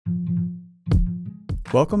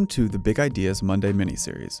Welcome to the Big Ideas Monday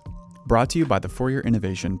miniseries, brought to you by the For Your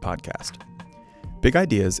Innovation podcast. Big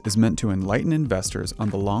Ideas is meant to enlighten investors on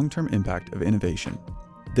the long-term impact of innovation.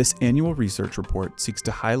 This annual research report seeks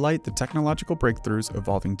to highlight the technological breakthroughs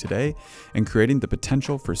evolving today and creating the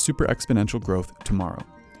potential for super exponential growth tomorrow.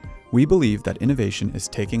 We believe that innovation is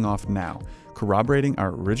taking off now, corroborating our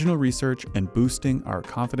original research and boosting our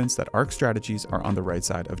confidence that ARK strategies are on the right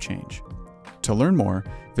side of change. To learn more,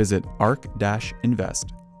 visit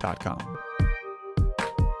ark-invest.com.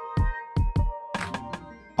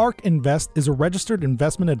 ARK Invest is a registered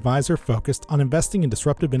investment advisor focused on investing in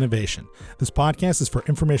disruptive innovation. This podcast is for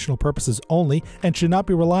informational purposes only and should not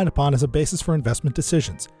be relied upon as a basis for investment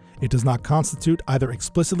decisions. It does not constitute, either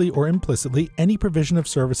explicitly or implicitly, any provision of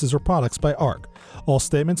services or products by ARK. All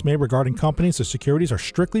statements made regarding companies or securities are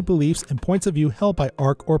strictly beliefs and points of view held by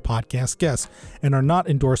ARK or podcast guests, and are not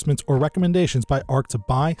endorsements or recommendations by ARK to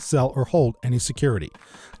buy, sell, or hold any security.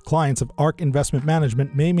 Clients of ARK Investment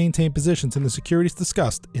Management may maintain positions in the securities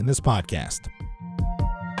discussed in this podcast.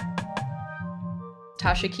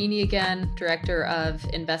 Tasha Keeney again, Director of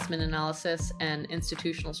Investment Analysis and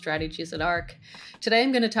Institutional Strategies at ARK. Today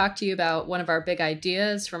I'm going to talk to you about one of our big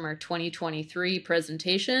ideas from our 2023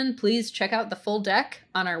 presentation. Please check out the full deck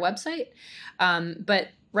on our website. But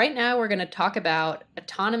right now we're going to talk about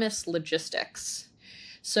autonomous logistics.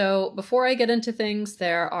 So before I get into things,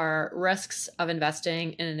 there are risks of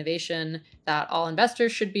investing in innovation that all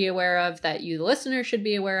investors should be aware of, that you, the listener, should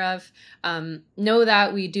be aware of. Know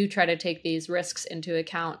that we do try to take these risks into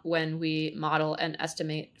account when we model and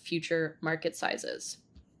estimate future market sizes.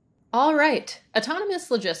 All right, autonomous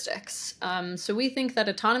logistics. So we think that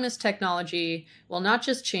autonomous technology will not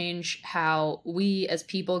just change how we as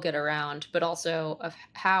people get around, but also of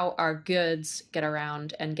how our goods get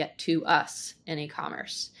around and get to us in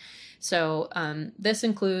e-commerce. So this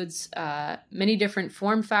includes many different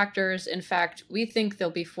form factors. In fact, we think there'll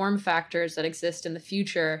be form factors that exist in the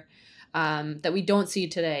future that we don't see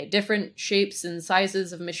today. Different shapes and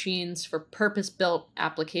sizes of machines for purpose-built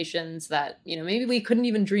applications that, maybe we couldn't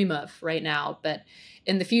even dream of right now, but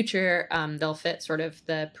in the future, they'll fit sort of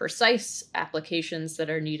the precise applications that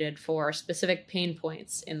are needed for specific pain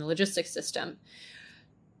points in the logistics system.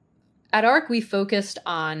 At ARK, we focused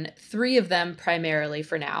on three of them primarily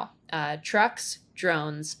for now: trucks,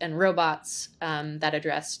 drones, and robots that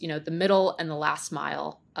address, the middle and the last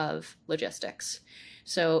mile of logistics.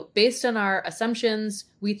 So based on our assumptions,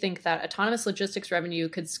 we think that autonomous logistics revenue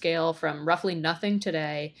could scale from roughly nothing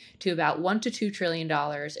today to about $1 to $2 trillion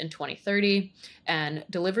in 2030, and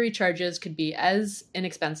delivery charges could be as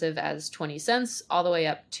inexpensive as 20 cents all the way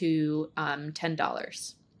up to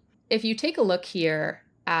 $10. If you take a look here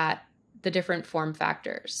at the different form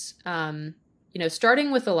factors,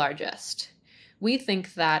 starting with the largest, we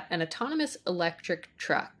think that an autonomous electric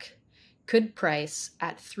truck could price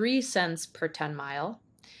at 3 cents per 10 mile.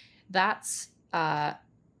 That's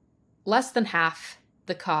less than half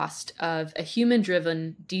the cost of a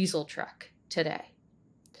human-driven diesel truck today.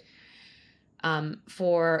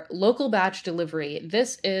 For local batch delivery,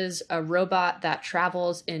 this is a robot that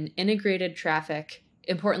travels in integrated traffic.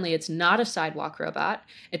 Importantly, it's not a sidewalk robot.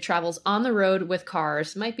 It travels on the road with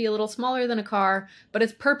cars. It might be a little smaller than a car, but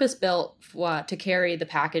it's purpose-built to carry the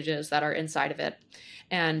packages that are inside of it.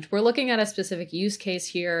 And we're looking at a specific use case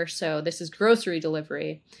here. So this is grocery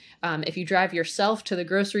delivery. If you drive yourself to the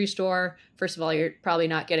grocery store, first of all, you're probably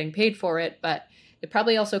not getting paid for it, but it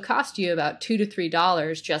probably also cost you about $2 to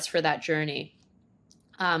 $3 just for that journey.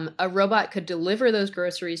 A robot could deliver those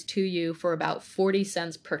groceries to you for about 40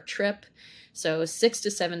 cents per trip. So 6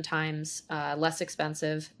 to 7 times less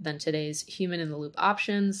expensive than today's human-in-the-loop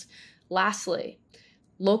options. Lastly,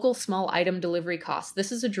 local small item delivery costs.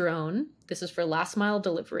 This is a drone. This is for last mile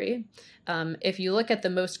delivery. If you look at the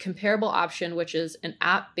most comparable option, which is an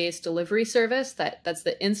app-based delivery service, that's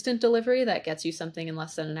the instant delivery that gets you something in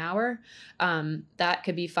less than an hour, that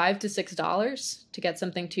could be $5 to $6 to get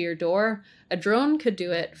something to your door. A drone could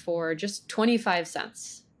do it for just 25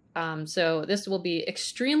 cents. So this will be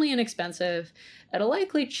extremely inexpensive. It'll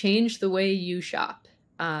likely change the way you shop.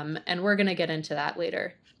 And we're going to get into that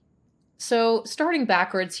later. So starting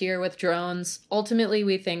backwards here with drones, ultimately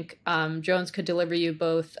we think drones could deliver you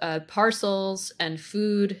both parcels and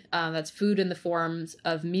food. That's food in the forms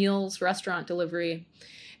of meals, restaurant delivery.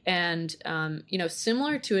 And,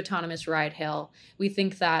 similar to autonomous ride hail, we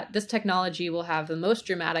think that this technology will have the most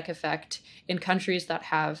dramatic effect in countries that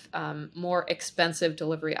have more expensive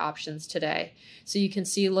delivery options today. So you can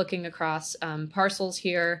see, looking across parcels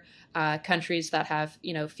here, countries that have,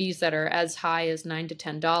 fees that are as high as $9 to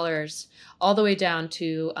 $10, all the way down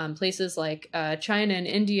to places like China and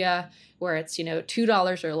India, where it's,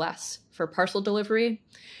 $2 or less for parcel delivery.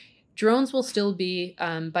 Drones will still be,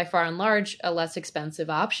 by far and large, a less expensive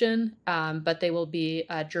option, but they will be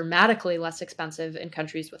dramatically less expensive in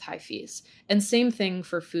countries with high fees. And same thing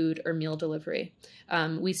for food or meal delivery.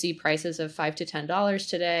 We see prices of $5 to $10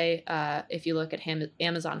 today. If you look at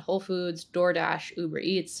Amazon Whole Foods, DoorDash, Uber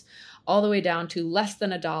Eats, all the way down to less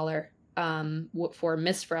than $1 for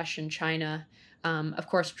Miss Fresh in China. Of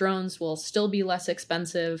course, drones will still be less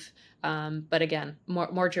expensive, but again,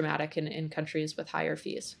 more dramatic in countries with higher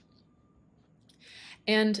fees.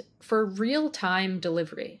 And for real-time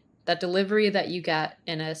delivery, that delivery that you get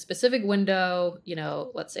in a specific window,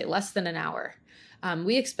 let's say less than an hour,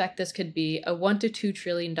 we expect this could be a $1 to $2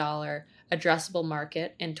 trillion addressable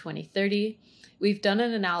market in 2030. We've done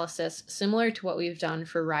an analysis similar to what we've done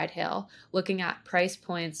for ride-hail, looking at price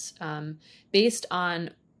points based on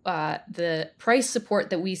the price support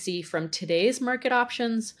that we see from today's market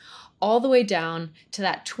options, all the way down to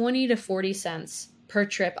that 20 to 40 cents per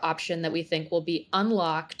trip option that we think will be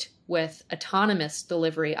unlocked with autonomous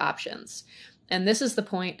delivery options. And this is the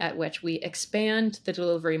point at which we expand the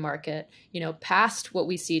delivery market, past what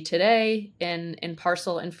we see today in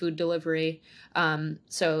parcel and food delivery.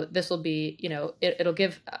 So this will be, it'll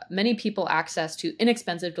give many people access to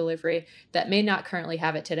inexpensive delivery that may not currently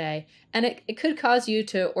have it today. And it could cause you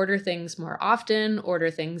to order things more often, order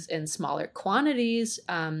things in smaller quantities,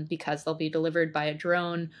 because they'll be delivered by a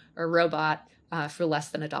drone or robot for less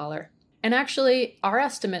than $1. And actually, our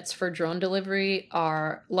estimates for drone delivery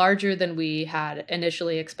are larger than we had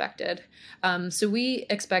initially expected. So we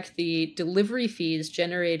expect the delivery fees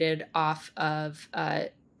generated off of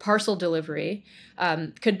parcel delivery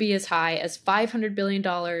could be as high as $500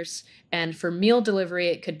 billion. And for meal delivery,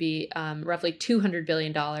 it could be roughly $200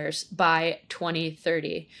 billion by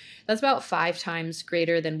 2030. That's about 5 times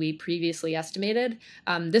greater than we previously estimated.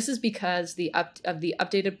 This is because of the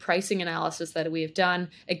updated pricing analysis that we have done.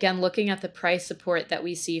 Again, looking at the price support that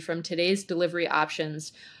we see from today's delivery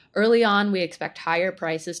options. Early on, we expect higher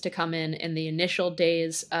prices to come in the initial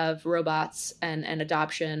days of robots and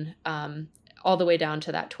adoption, all the way down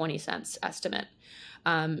to that 20 cents estimate.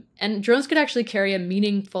 And drones could actually carry a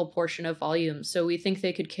meaningful portion of volume. So we think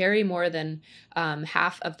they could carry more than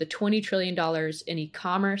half of the $20 trillion in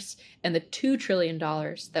e-commerce and the $2 trillion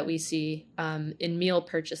that we see in meal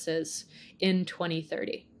purchases in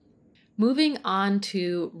 2030. Moving on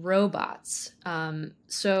to robots.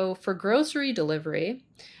 So for grocery delivery,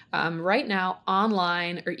 right now,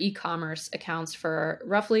 online or e-commerce accounts for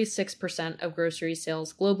roughly 6% of grocery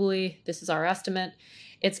sales globally. This is our estimate.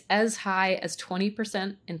 It's as high as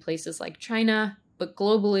 20% in places like China, but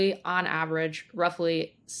globally, on average,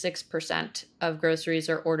 roughly 6% of groceries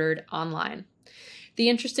are ordered online. The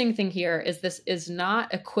interesting thing here is this is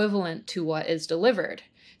not equivalent to what is delivered.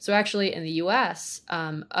 So actually, in the US,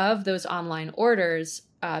 of those online orders,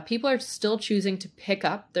 people are still choosing to pick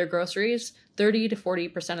up their groceries 30 to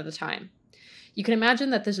 40% of the time. You can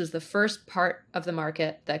imagine that this is the first part of the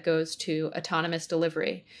market that goes to autonomous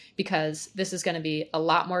delivery, because this is going to be a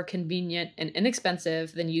lot more convenient and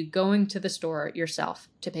inexpensive than you going to the store yourself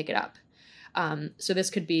to pick it up. So this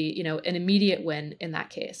could be, an immediate win in that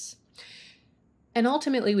case. And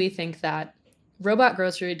ultimately, we think that robot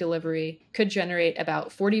grocery delivery could generate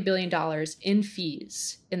about $40 billion in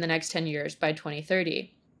fees in the next 10 years by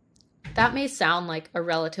 2030. That may sound like a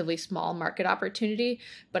relatively small market opportunity,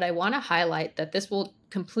 but I want to highlight that this will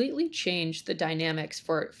completely change the dynamics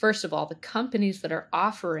for, first of all, the companies that are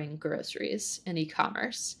offering groceries in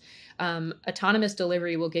e-commerce. Autonomous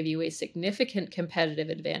delivery will give you a significant competitive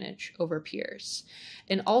advantage over peers.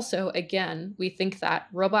 And also, again, we think that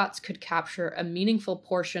robots could capture a meaningful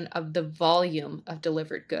portion of the volume of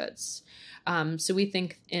delivered goods. So we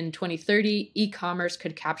think in 2030, e-commerce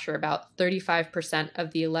could capture about 35%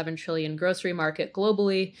 of the 11 trillion grocery market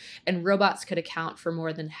globally, and robots could account for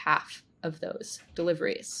more than half of those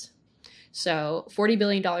deliveries. So $40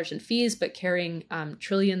 billion in fees, but carrying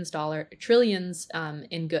trillions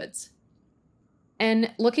in goods.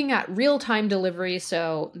 And looking at real-time delivery,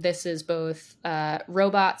 so this is both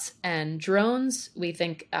robots and drones, we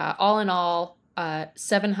think all in all,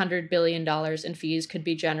 $700 billion in fees could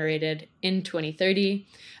be generated in 2030.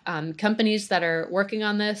 Companies that are working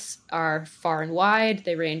on this are far and wide.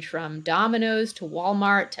 They range from Domino's to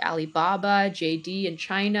Walmart to Alibaba, JD in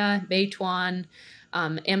China, Meituan,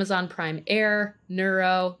 Amazon Prime Air,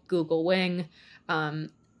 Nuro, Google Wing.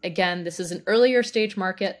 Again, this is an earlier stage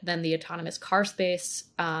market than the autonomous car space,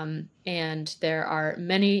 and there are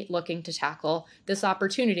many looking to tackle this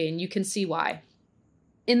opportunity, and you can see why.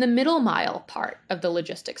 In the middle mile part of the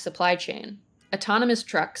logistics supply chain, autonomous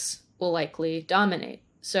trucks will likely dominate.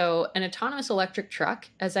 So an autonomous electric truck,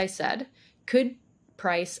 as I said, could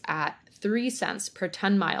price at 3 cents per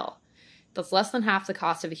ton mile. That's less than half the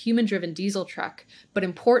cost of a human-driven diesel truck, but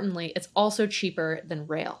importantly, it's also cheaper than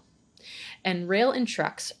rail. And rail and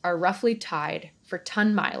trucks are roughly tied for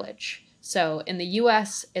ton mileage. So in the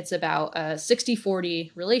US, it's about a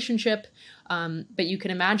 60-40 relationship, but you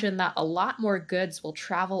can imagine that a lot more goods will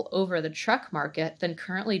travel over the truck market than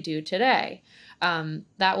currently do today.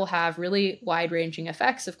 That will have really wide-ranging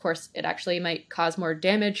effects. Of course, it actually might cause more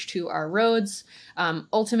damage to our roads.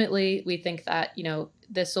 Ultimately, we think that,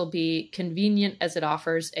 this will be convenient as it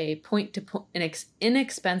offers a point-to-point,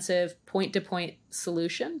 inexpensive point-to-point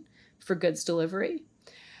solution for goods delivery.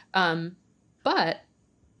 But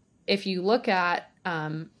if you look at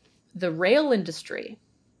the rail industry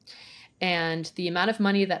and the amount of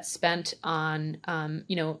money that's spent on,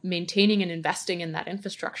 maintaining and investing in that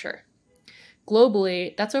infrastructure,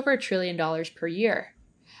 globally, that's over $1 trillion per year.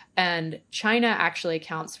 And China actually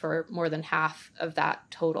accounts for more than half of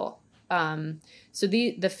that total. So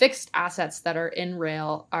the fixed assets that are in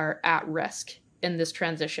rail are at risk in this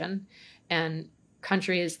transition. And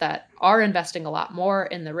countries that are investing a lot more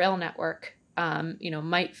in the rail network,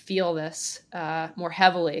 might feel this more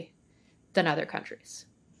heavily than other countries.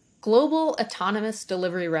 Global autonomous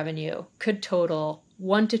delivery revenue could total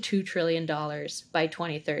 $1 to $2 trillion by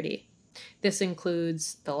 2030. This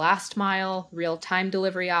includes the last mile, real-time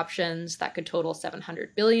delivery options that could total $700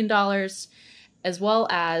 billion, as well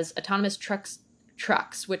as autonomous trucks,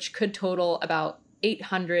 which could total about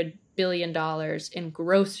 $800 billion in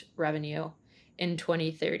gross revenue in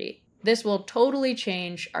 2030. This will totally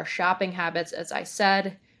change our shopping habits, as I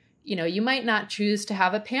said. You might not choose to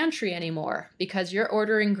have a pantry anymore because you're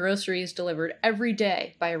ordering groceries delivered every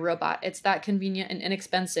day by a robot. It's that convenient and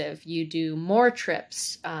inexpensive. You do more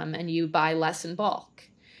trips and you buy less in bulk.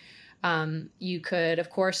 You could, of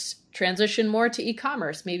course, transition more to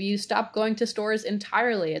e-commerce. Maybe you stop going to stores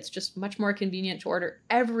entirely. It's just much more convenient to order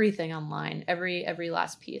everything online, every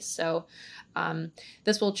last piece. So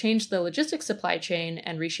this will change the logistics supply chain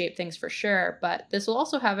and reshape things for sure, but this will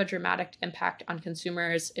also have a dramatic impact on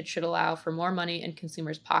consumers. It should allow for more money in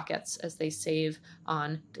consumers' pockets as they save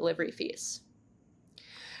on delivery fees.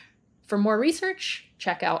 For more research,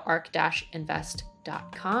 check out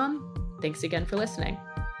ark-invest.com. Thanks again for listening.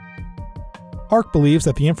 ARK believes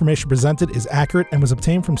that the information presented is accurate and was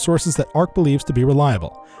obtained from sources that ARK believes to be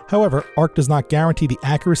reliable. However, ARK does not guarantee the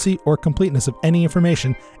accuracy or completeness of any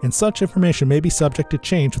information, and such information may be subject to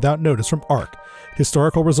change without notice from ARK.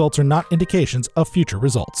 Historical results are not indications of future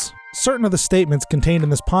results. Certain of the statements contained in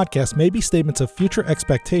this podcast may be statements of future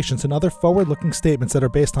expectations and other forward-looking statements that are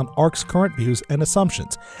based on ARK's current views and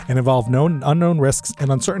assumptions, and involve known and unknown risks and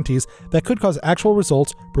uncertainties that could cause actual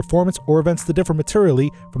results, performance, or events to differ materially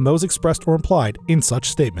from those expressed or implied in such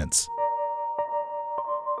statements.